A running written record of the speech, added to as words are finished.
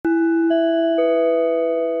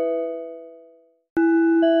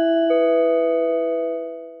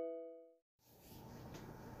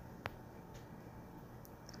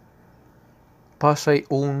Πάσαι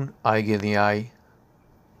ούν αγενιάι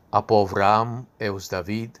από Αβραάμ έως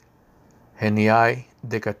Δαβίδ, γενιάι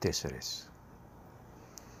 14.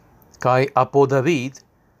 Καί από Δαβίδ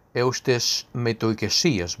έως τες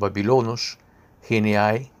μετοικεσίας Βαβυλώνος,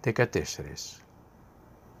 γενιάι 14.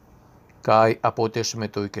 Καί από τες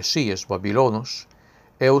μετοικεσίας Βαβυλώνος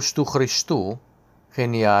έως του Χριστού,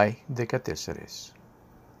 γενιάι 14.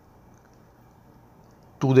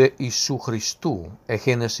 Τούδε Ιησού Χριστού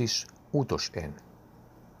εγένεσης ούτως εν.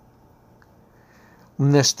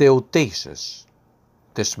 Μνεστεωτέισες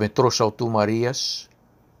τες μετρός αυτού Μαρίας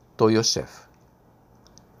το Ιωσέφ.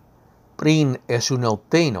 Πριν εσουν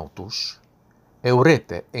ελτέν αυτούς,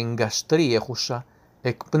 ευρέτε εν γαστρί έχουσα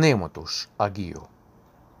εκ πνεύματος Αγίου.